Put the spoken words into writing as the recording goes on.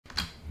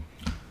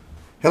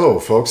Hello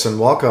folks and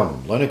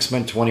welcome. Linux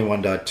Mint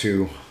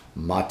 21.2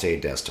 Mate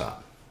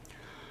Desktop.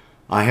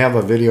 I have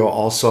a video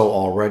also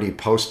already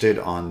posted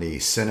on the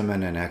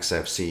Cinnamon and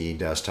XFCE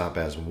desktop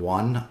as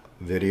one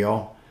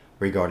video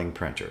regarding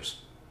printers.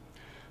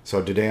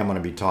 So today I'm going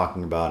to be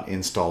talking about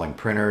installing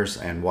printers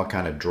and what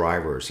kind of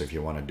drivers if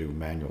you want to do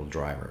manual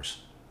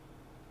drivers.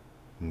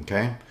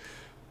 Okay?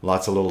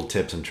 Lots of little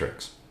tips and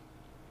tricks.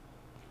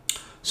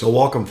 So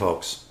welcome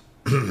folks.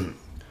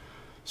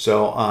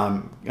 So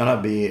I'm going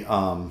to be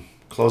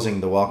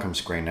closing the welcome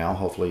screen now.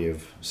 Hopefully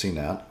you've seen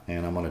that.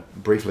 And I'm going to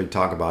briefly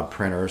talk about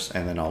printers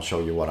and then I'll show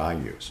you what I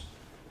use.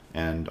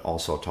 And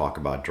also talk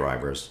about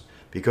drivers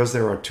because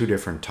there are two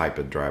different types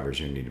of drivers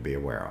you need to be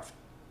aware of.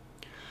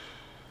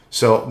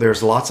 So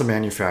there's lots of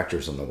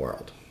manufacturers in the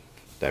world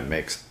that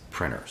makes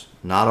printers.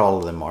 Not all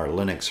of them are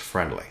Linux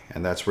friendly,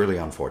 and that's really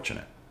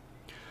unfortunate.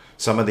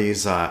 Some of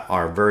these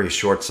are very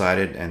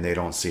short-sighted and they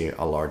don't see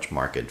a large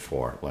market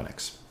for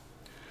Linux.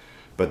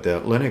 But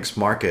the Linux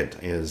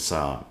market is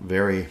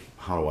very,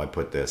 how do I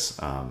put this?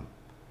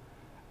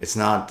 It's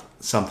not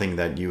something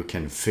that you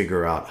can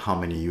figure out how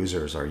many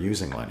users are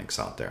using Linux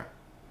out there.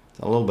 It's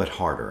a little bit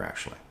harder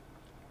actually.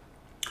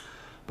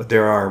 But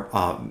there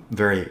are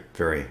very,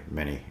 very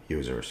many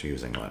users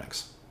using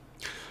Linux.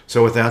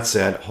 So with that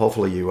said,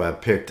 hopefully you have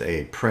picked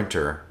a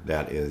printer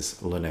that is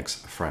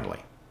Linux friendly.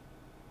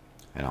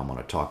 And I'm going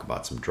to talk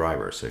about some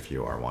drivers if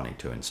you are wanting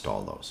to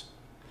install those.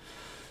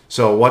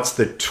 So what's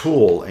the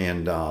tool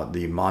in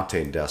the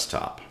Mate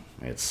desktop?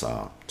 It's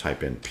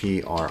type in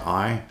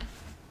PRI,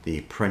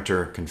 the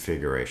printer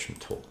configuration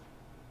tool.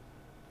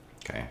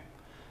 Okay.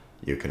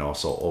 You can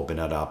also open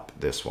it up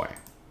this way.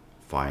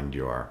 Find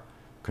your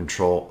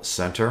control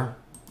center,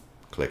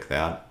 click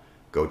that,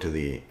 go to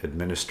the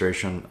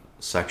administration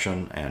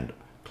section and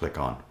click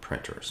on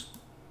printers.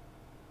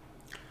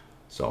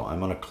 So I'm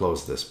going to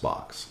close this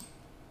box.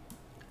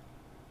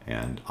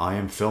 And I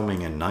am filming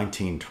in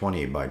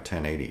 1920 by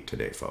 1080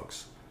 today,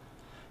 folks.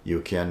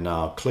 You can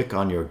click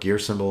on your gear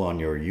symbol on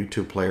your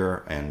YouTube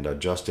player and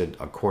adjust it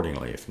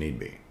accordingly if need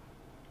be.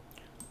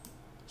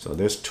 So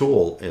this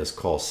tool is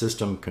called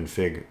System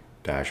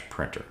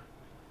Config-Printer,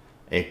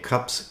 a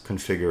cups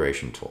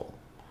configuration tool.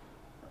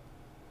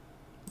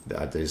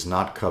 That is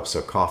not cups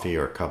of coffee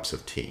or cups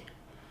of tea.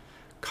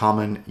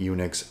 Common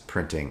Unix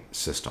printing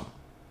system.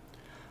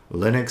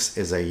 Linux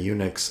is a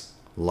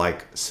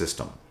Unix-like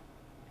system.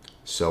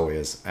 So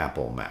is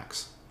Apple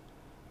Macs.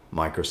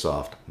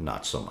 Microsoft,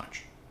 not so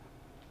much.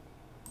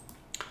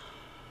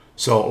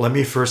 So let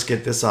me first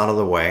get this out of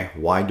the way.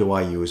 Why do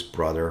I use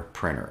Brother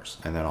printers?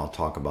 And then I'll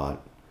talk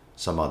about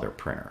some other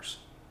printers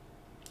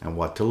and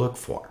what to look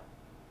for.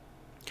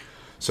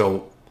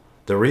 So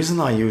the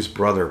reason I use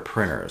Brother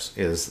printers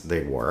is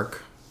they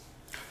work,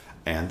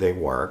 and they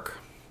work,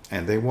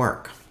 and they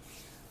work.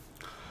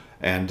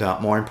 And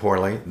more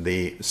importantly,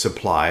 the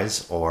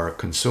supplies or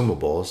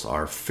consumables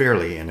are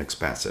fairly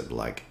inexpensive,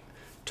 like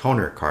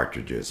toner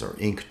cartridges or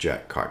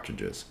inkjet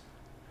cartridges.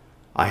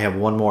 I have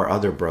one more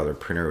other Brother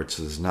printer which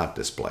is not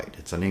displayed.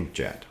 It's an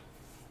inkjet,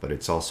 but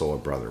it's also a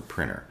Brother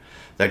printer.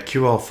 That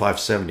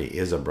QL570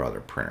 is a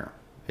Brother printer.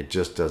 It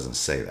just doesn't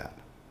say that.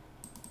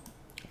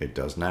 It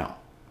does now.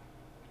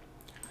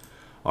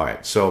 All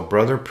right, so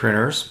Brother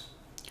printers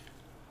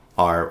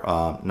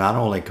are not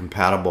only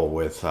compatible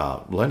with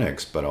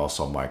Linux, but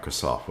also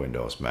Microsoft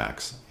Windows,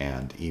 Macs,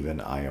 and even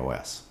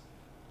iOS.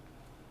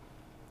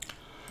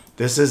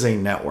 This is a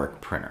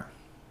network printer.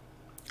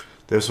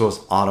 This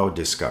was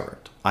auto-discovered.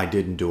 I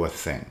didn't do a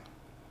thing.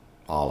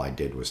 All I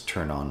did was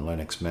turn on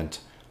Linux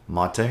Mint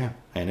Mate,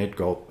 and it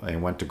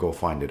went to go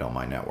find it on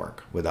my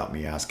network without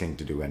me asking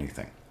to do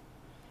anything.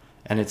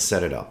 And it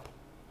set it up.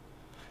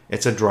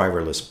 It's a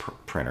driverless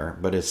printer,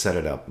 but it set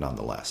it up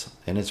nonetheless,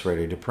 and it's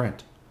ready to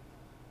print.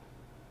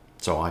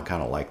 So I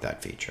kind of like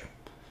that feature.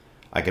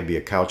 I can be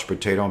a couch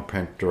potato and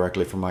print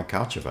directly from my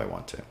couch if I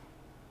want to.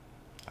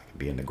 I can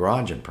be in the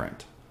garage and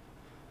print.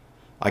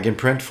 I can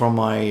print from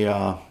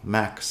my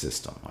Mac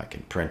system. I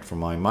can print from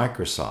my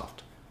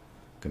Microsoft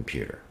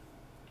computer.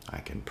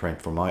 I can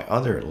print from my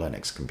other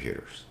Linux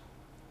computers.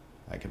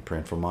 I can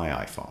print from my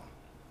iPhone.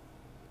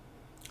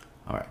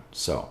 All right,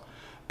 so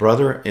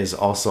Brother is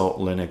also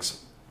Linux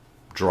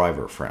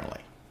driver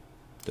friendly.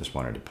 Just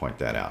wanted to point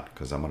that out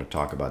because I'm going to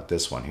talk about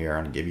this one here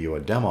and give you a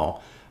demo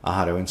on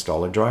how to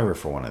install a driver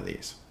for one of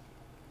these.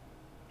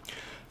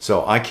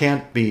 So I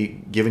can't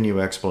be giving you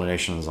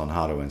explanations on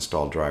how to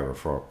install drivers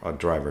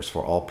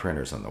for all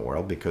printers in the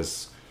world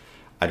because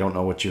I don't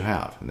know what you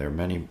have. And there are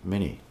many,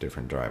 many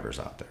different drivers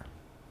out there.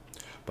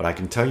 But I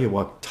can tell you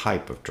what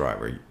type of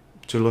driver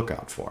to look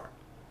out for.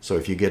 So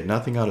if you get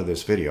nothing out of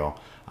this video,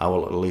 I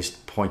will at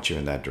least point you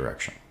in that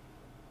direction.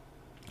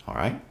 All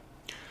right?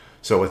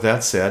 So with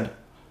that said,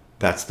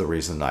 that's the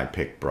reason I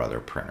picked Brother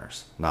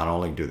printers. Not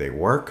only do they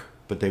work,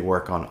 but they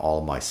work on all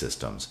my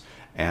systems,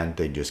 and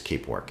they just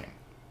keep working.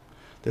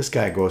 This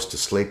guy goes to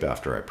sleep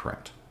after I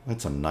print.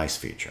 That's a nice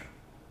feature.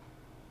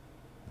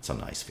 It's a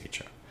nice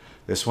feature.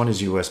 This one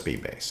is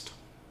USB based.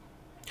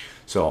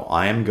 So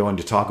I am going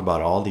to talk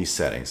about all these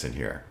settings in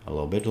here a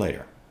little bit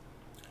later.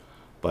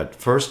 But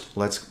first,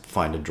 let's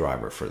find a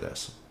driver for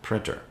this.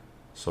 Printer.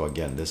 So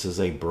again, this is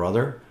a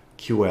Brother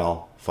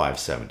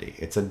QL570.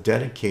 It's a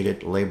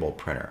dedicated label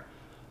printer.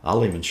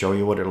 I'll even show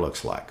you what it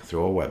looks like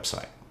through a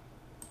website.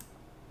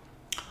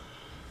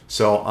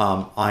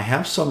 So I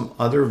have some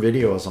other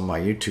videos on my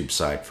YouTube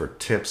site for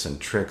tips and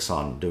tricks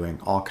on doing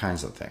all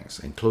kinds of things,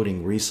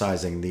 including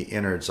resizing the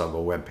innards of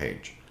a web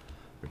page,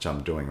 which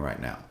I'm doing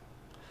right now.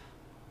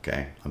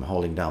 Okay, I'm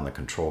holding down the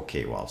control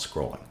key while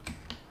scrolling.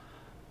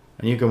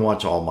 And you can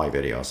watch all my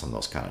videos on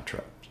those kind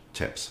of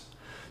tips.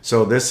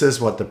 So this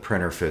is what the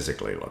printer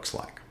physically looks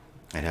like.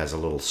 It has a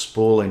little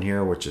spool in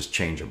here which is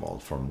changeable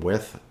from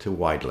width to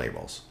wide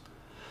labels.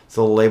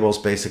 So the labels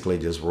basically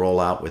just roll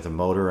out with a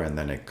motor and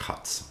then it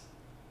cuts.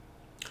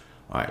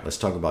 All right, let's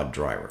talk about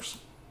drivers.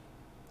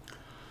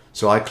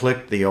 So I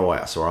clicked the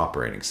OS or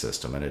operating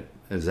system and it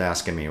is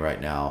asking me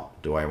right now,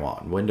 do I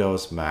want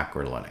Windows, Mac,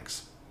 or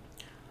Linux?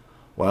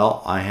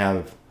 Well, I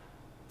have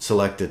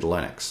selected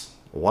Linux.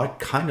 What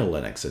kind of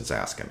Linux it's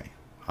asking me?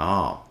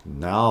 Oh,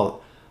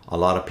 now a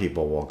lot of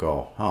people will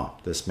go, oh,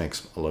 this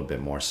makes a little bit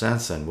more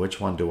sense, and which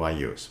one do I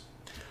use?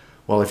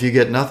 Well, if you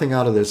get nothing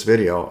out of this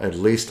video, at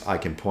least I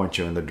can point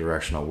you in the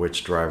direction of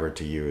which driver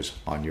to use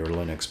on your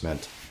Linux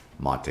Mint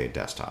Mate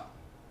desktop.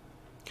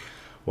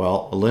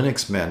 Well,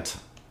 Linux Mint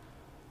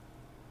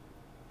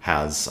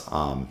has,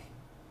 well,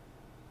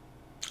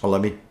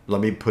 let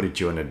me put it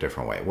to you in a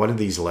different way. What do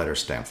these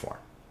letters stand for?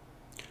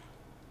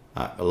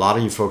 A lot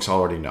of you folks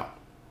already know.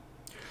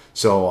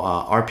 So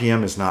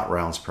RPM is not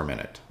rounds per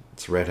minute.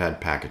 It's Red Hat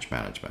Package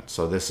Management.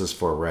 So this is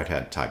for Red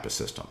Hat type of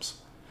systems.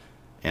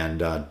 And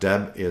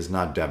Deb is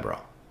not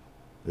Deborah.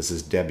 This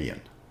is Debian.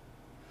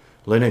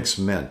 Linux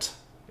Mint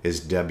is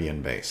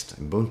Debian based.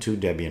 Ubuntu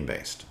Debian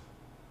based.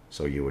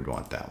 So you would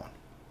want that one.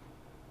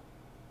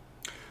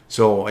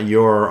 So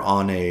you're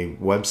on a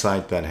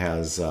website that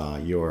has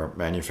your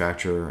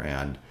manufacturer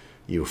and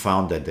you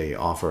found that they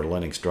offer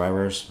Linux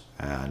drivers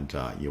and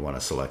you want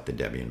to select the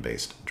Debian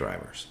based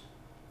drivers.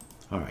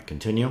 All right,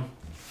 continue.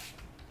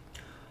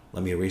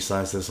 Let me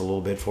resize this a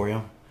little bit for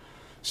you.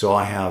 So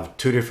I have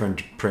two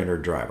different printer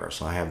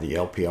drivers. I have the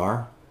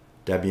LPR,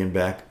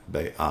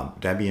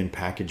 Debian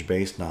package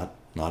based,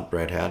 not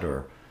Red Hat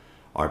or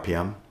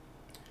RPM.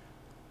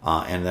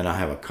 And then I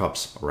have a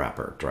CUPS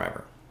wrapper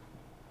driver.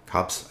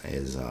 CUPS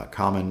is a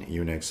common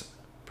Unix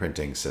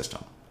printing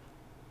system.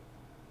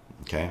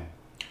 Okay,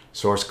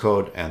 source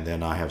code, and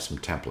then I have some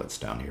templates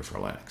down here for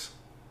Linux.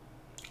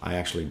 I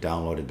actually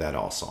downloaded that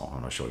also. I'm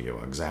going to show you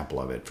an example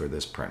of it for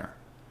this printer.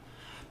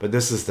 But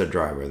this is the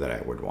driver that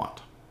I would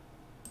want.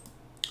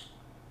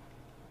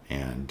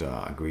 And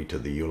agree to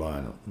the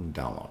EULA and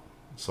download.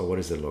 So what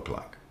does it look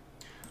like?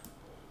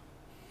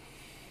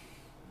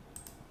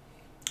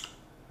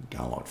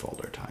 Download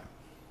folder time.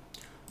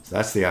 So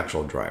that's the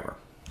actual driver.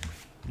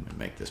 I'm going to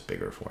make this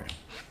bigger for you.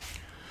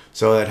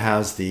 So it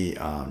has the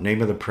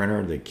name of the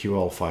printer, the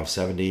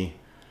QL570,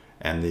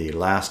 and the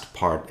last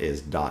part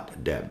is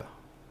 .deb.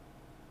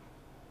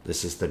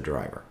 This is the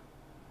driver.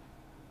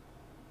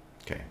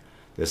 Okay.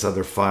 This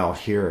other file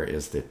here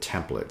is the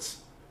templates,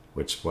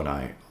 which when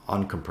I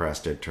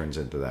uncompressed it turns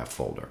into that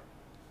folder.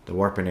 The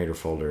Warpinator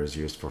folder is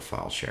used for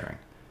file sharing.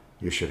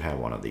 You should have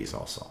one of these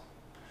also.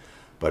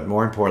 But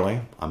more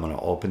importantly, I'm going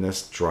to open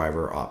this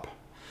driver up.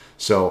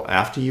 So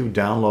after you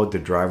download the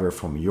driver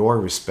from your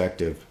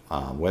respective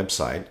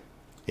website,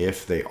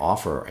 if they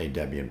offer a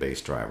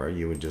Debian-based driver,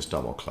 you would just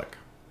double-click.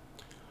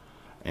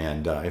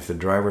 And if the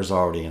driver is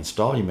already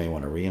installed, you may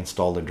want to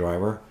reinstall the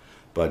driver,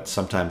 but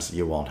sometimes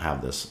you won't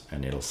have this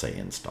and it'll say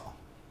install.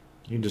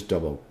 You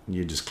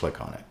just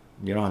click on it.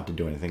 You don't have to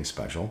do anything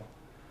special,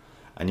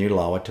 and you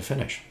allow it to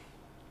finish.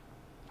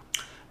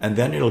 And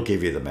then it'll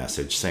give you the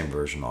message, same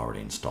version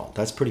already installed.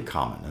 That's pretty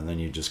common, and then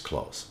you just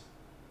close.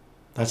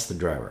 That's the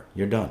driver.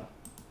 You're done.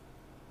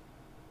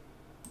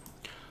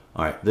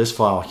 All right, this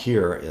file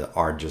here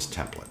are just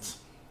templates.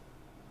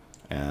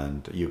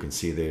 And you can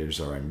see these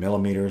are in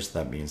millimeters.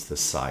 That means the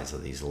size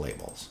of these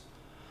labels.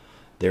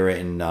 They're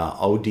in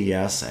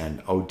ODS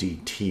and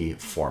ODT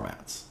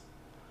formats.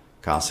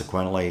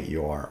 Consequently,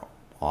 your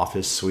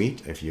Office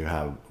suite, if you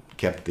have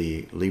kept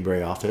the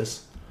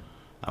LibreOffice,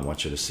 I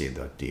want you to see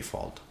the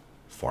default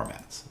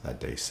formats that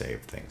they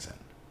save things in.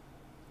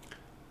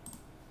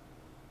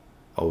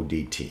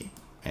 ODT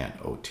and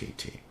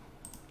OTT.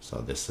 So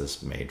this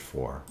is made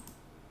for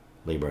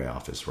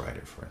LibreOffice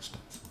Writer, for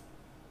instance.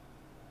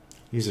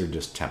 These are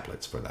just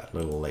templates for that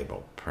little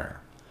label printer.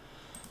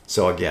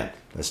 So again,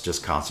 let's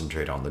just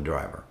concentrate on the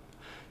driver.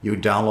 You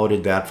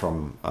downloaded that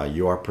from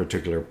your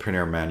particular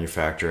printer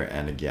manufacturer,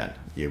 and again,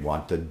 you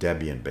want the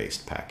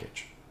Debian-based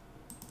package.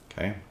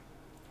 Okay.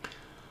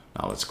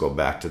 Now let's go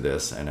back to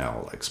this and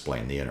I'll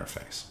explain the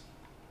interface.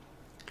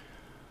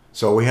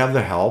 So we have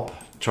the help,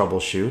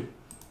 troubleshoot.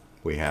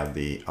 We have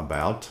the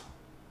about.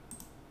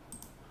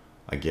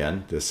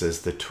 Again, this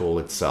is the tool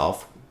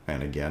itself.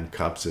 And again,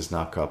 CUPS is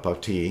not cup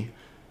of tea.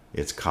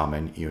 It's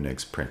common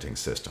Unix printing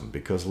system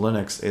because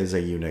Linux is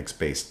a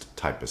Unix-based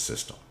type of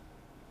system.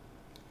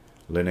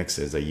 Linux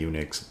is a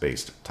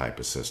Unix-based type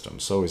of system.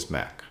 So is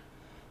Mac.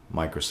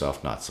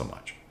 Microsoft, not so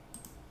much.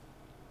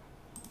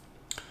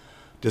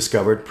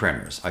 Discovered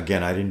printers.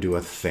 Again, I didn't do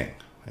a thing.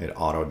 It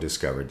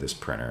auto-discovered this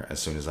printer. As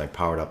soon as I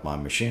powered up my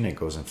machine, it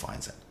goes and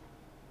finds it.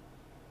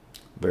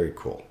 Very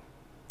cool.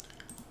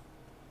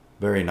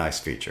 Very nice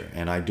feature.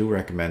 And I do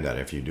recommend that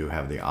if you do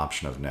have the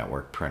option of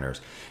network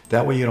printers.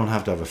 That way you don't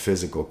have to have a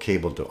physical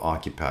cable to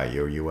occupy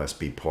your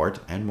USB port.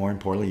 And more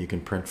importantly, you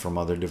can print from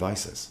other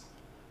devices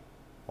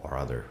or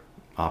other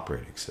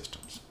operating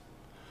systems.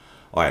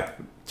 All right,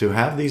 to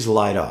have these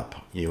light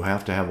up, you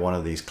have to have one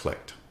of these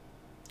clicked.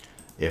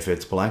 If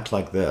it's blank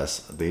like this,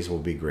 these will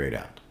be grayed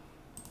out.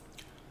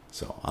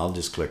 So I'll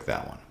just click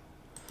that one.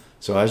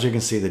 So as you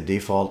can see, the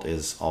default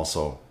is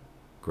also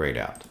grayed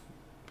out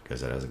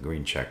because it has a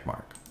green check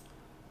mark.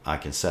 I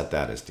can set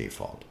that as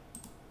default.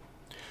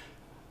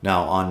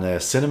 Now on the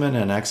Cinnamon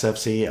and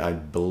XFCE, I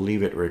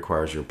believe it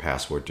requires your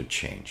password to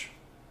change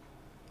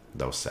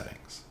those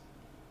settings.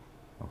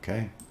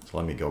 Okay, so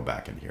let me go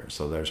back in here.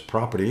 So there's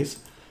properties.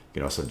 You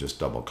can also just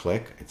double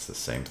click. It's the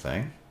same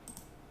thing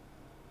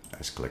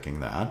as clicking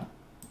that.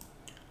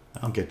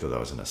 I'll get to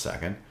those in a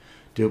second.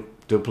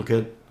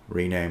 Duplicate,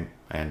 rename,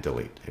 and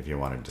delete if you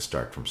wanted to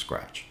start from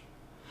scratch.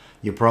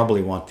 You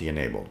probably want the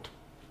enabled.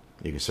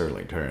 You can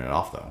certainly turn it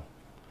off though.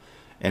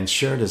 And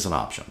shared is an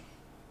option.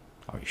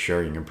 Are you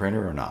sharing your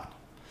printer or not?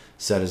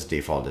 Set as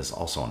default is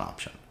also an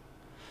option.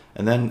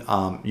 And then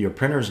your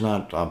printer is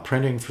not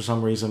printing for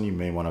some reason, you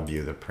may want to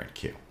view the print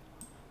queue.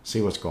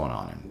 See what's going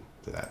on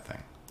in that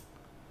thing.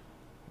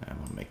 I'm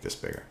going to make this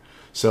bigger.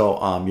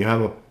 So you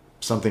have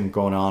something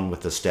going on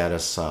with the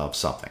status of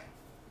something.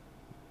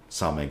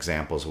 Some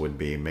examples would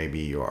be maybe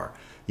your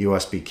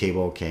USB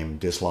cable came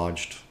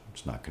dislodged.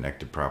 It's not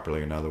connected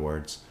properly, in other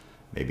words.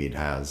 Maybe it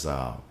has,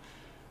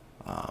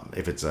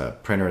 if it's a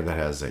printer that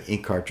has an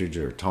ink cartridge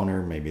or a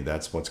toner, maybe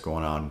that's what's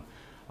going on.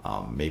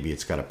 Maybe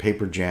it's got a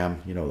paper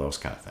jam, you know, those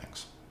kind of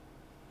things.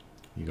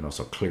 You can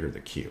also clear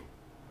the queue.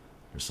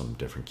 There's some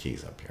different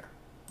keys up here.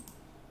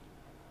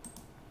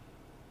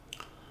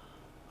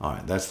 All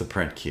right, that's the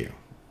print queue.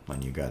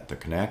 Then you got the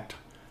connect.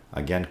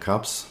 Again,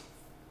 cups,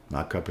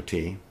 not cup of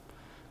tea.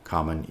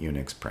 Common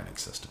Unix printing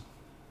system.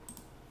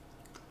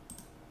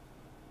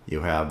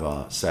 You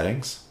have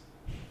settings,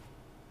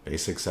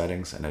 basic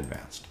settings, and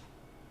advanced.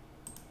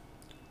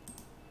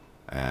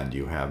 And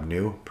you have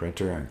new,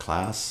 printer, and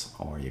class,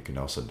 or you can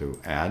also do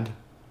add.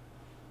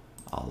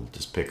 I'll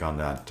just pick on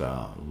that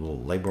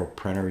little label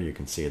printer. You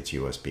can see it's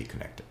USB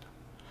connected.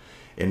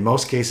 In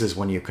most cases,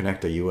 when you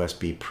connect a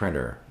USB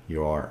printer,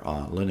 your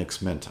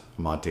Linux Mint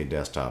Mate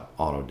desktop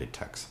auto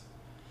detects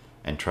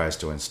and tries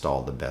to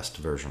install the best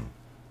version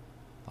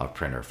of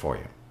printer for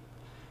you.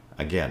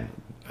 Again,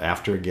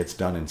 after it gets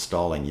done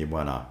installing, you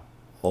want to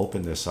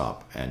open this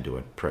up and do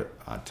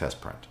a test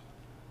print.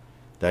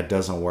 That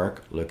doesn't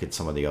work, look at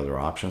some of the other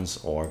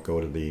options or go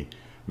to the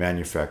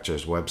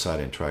manufacturer's website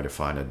and try to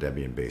find a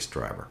Debian-based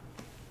driver.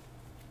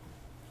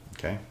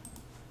 Okay?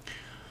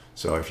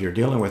 So if you're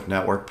dealing with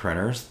network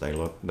printers,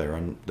 they're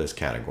in this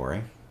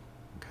category.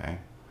 Okay?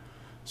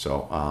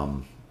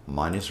 So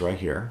mine is right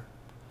here.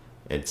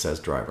 It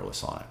says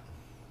driverless on it.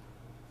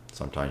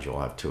 Sometimes you'll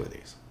have two of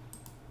these.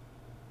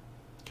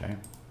 Okay?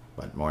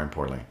 But more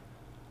importantly,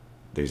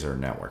 these are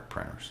network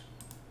printers.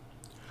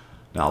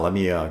 Now let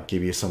me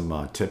give you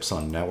some tips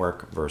on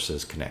network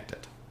versus connected.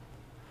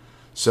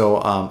 So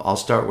I'll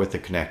start with the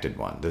connected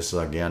one. This is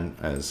again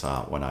as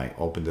when I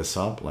open this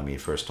up, let me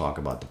first talk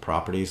about the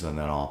properties and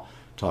then I'll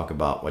talk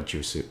about what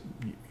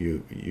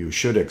you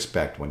should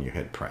expect when you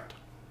hit print.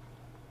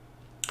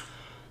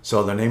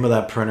 So the name of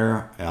that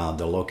printer,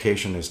 the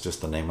location is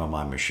just the name of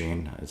my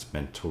machine. It's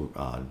Mint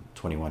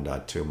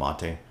 21.2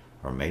 Mate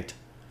or Mate.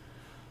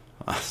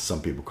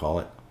 Some people call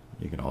it.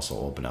 You can also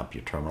open up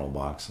your terminal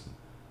box. And,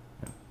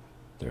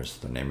 there's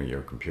the name of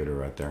your computer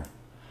right there.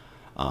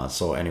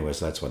 So anyways,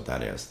 that's what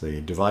that is.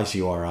 The device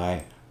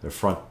URI, the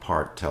front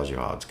part tells you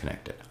how it's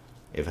connected.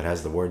 If it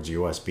has the words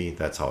USB,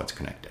 that's how it's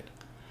connected.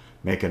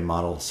 Make and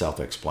model,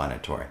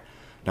 self-explanatory.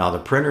 Now the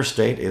printer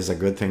state is a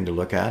good thing to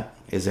look at.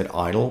 Is it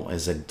idle?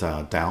 Is it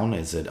down?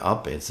 Is it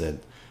up? Is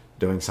it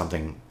doing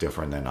something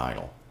different than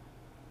idle?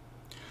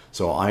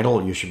 So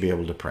idle, you should be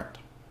able to print.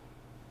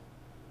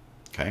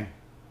 Okay.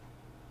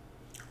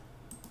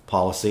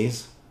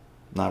 Policies,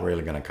 not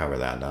really going to cover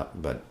that up,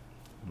 but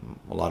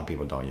a lot of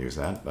people don't use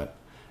that. But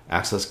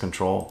access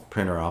control,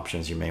 printer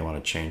options, you may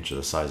want to change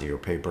the size of your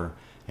paper.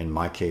 In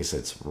my case,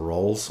 it's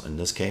rolls in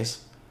this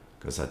case,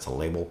 because that's a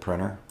label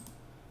printer.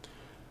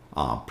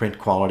 Print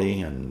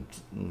quality and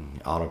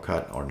auto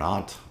cut or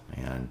not,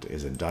 and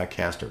is it die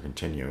cast or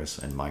continuous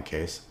in my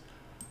case.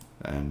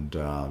 And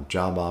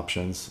job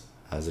options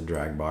as a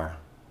drag bar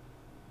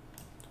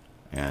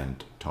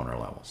and toner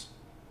levels.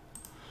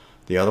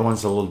 The other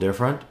one's a little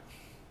different.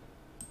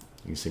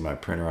 You can see my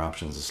printer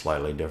options are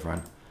slightly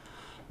different.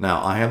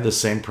 Now I have the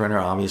same printer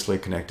obviously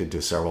connected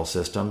to several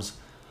systems.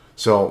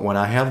 So when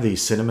I have the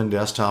Cinnamon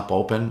desktop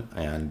open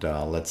and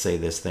let's say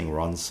this thing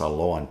runs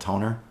low on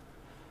toner,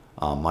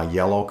 my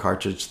yellow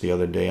cartridge the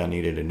other day, I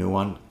needed a new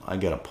one. I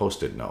get a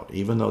post-it note,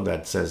 even though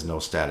that says no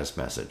status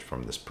message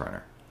from this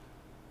printer.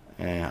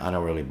 And I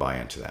don't really buy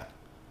into that.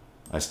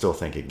 I still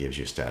think it gives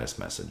you status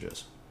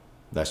messages.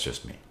 That's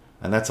just me.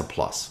 And that's a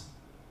plus.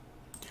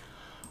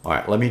 All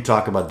right, let me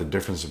talk about the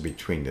difference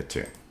between the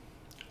two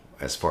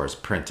as far as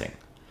printing.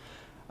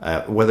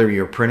 Whether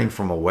you're printing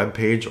from a web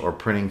page or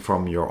printing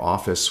from your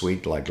office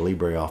suite like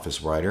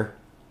LibreOffice Writer,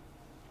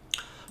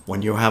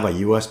 when you have a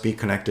USB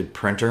connected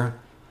printer,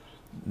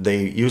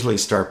 they usually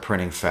start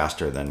printing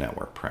faster than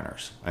network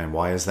printers. And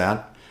why is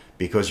that?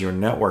 Because your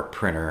network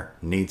printer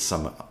needs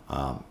some,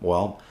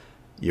 well,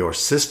 your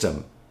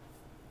system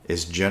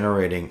is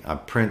generating a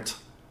print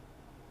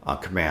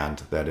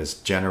command that is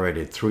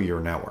generated through your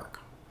network.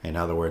 In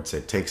other words,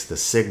 it takes the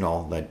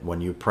signal that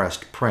when you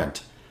pressed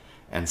print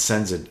and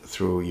sends it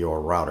through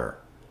your router,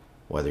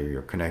 whether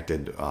you're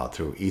connected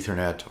through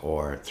Ethernet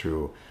or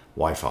through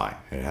Wi-Fi.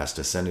 It has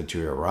to send it to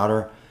your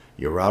router.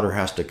 Your router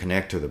has to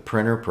connect to the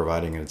printer,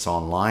 providing it's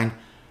online,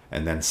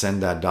 and then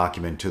send that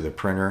document to the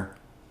printer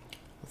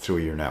through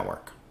your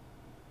network.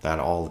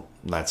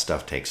 That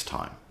stuff takes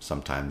time.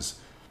 Sometimes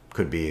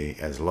could be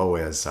as low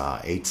as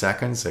 8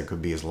 seconds. It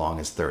could be as long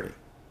as 30.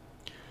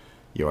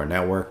 Your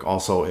network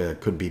also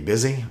could be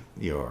busy.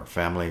 Your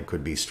family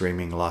could be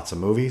streaming lots of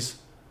movies,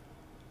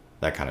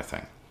 that kind of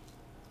thing.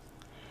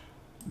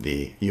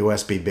 The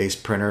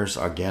USB-based printers,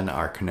 again,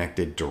 are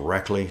connected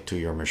directly to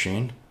your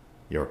machine,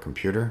 your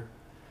computer.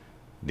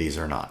 These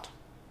are not.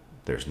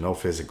 There's no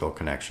physical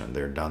connection.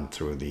 They're done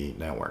through the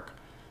network.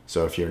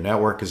 So if your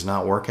network is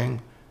not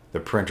working, the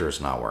printer is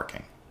not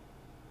working.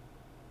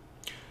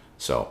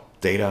 So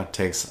data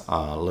takes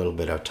a little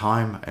bit of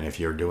time, and if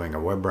you're doing a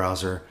web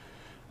browser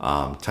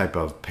type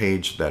of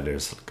page that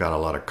has got a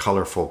lot of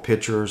colorful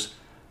pictures,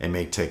 it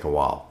may take a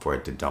while for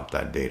it to dump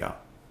that data.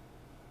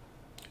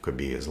 It could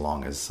be as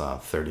long as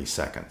 30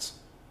 seconds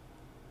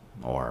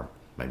or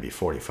maybe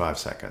 45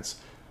 seconds.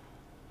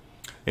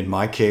 In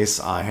my case,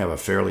 I have a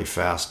fairly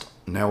fast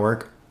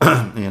network,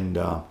 and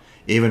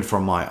even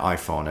from my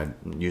iPhone,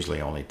 it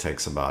usually only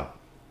takes about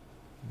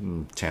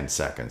 10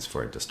 seconds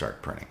for it to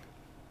start printing.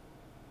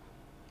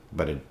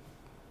 But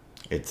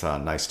it's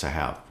nice to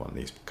have one of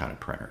these kind of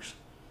printers,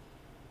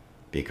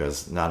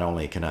 because not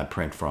only can I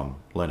print from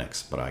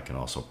Linux, but I can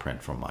also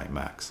print from my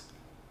Macs,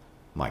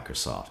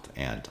 Microsoft,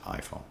 and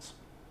iPhones.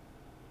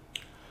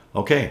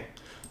 Okay,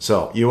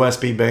 so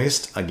USB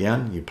based,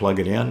 again, you plug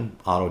it in,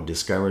 auto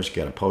discovers,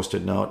 get a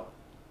post-it note.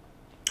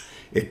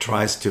 It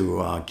tries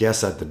to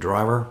guess at the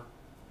driver.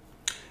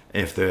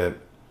 If the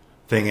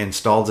thing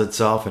installs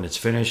itself and it's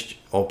finished,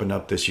 open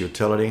up this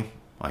utility.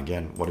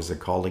 Again, what is it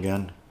called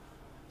again?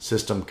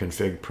 System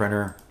config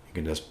printer. You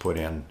can just put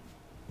in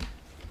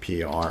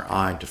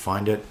PRI to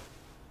find it.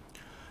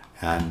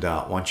 And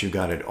once you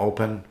got it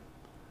open,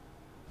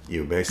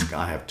 you basically,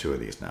 I have two of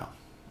these now.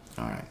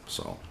 All right,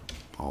 so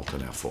Alt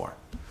and F4.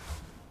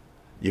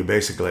 You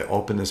basically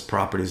open this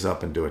properties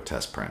up and do a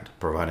test print,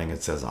 providing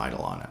it says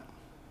idle on it.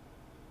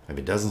 If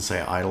it doesn't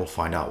say idle,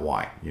 find out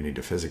why. You need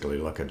to physically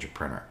look at your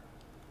printer.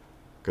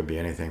 Could be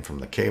anything from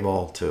the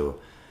cable to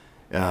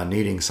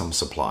needing some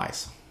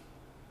supplies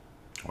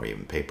or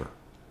even paper.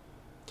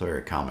 It's a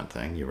very common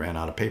thing. You ran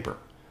out of paper.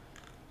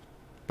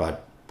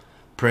 But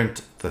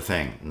print the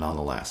thing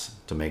nonetheless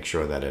to make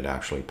sure that it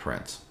actually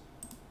prints.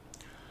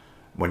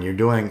 When you're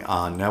doing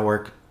a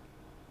network,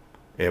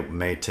 it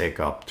may take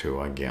up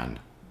to, again,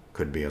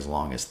 could be as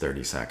long as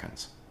 30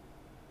 seconds.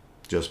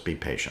 Just be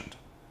patient.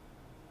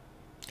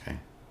 Okay?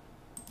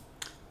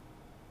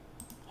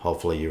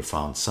 Hopefully you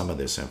found some of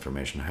this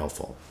information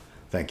helpful.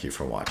 Thank you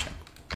for watching.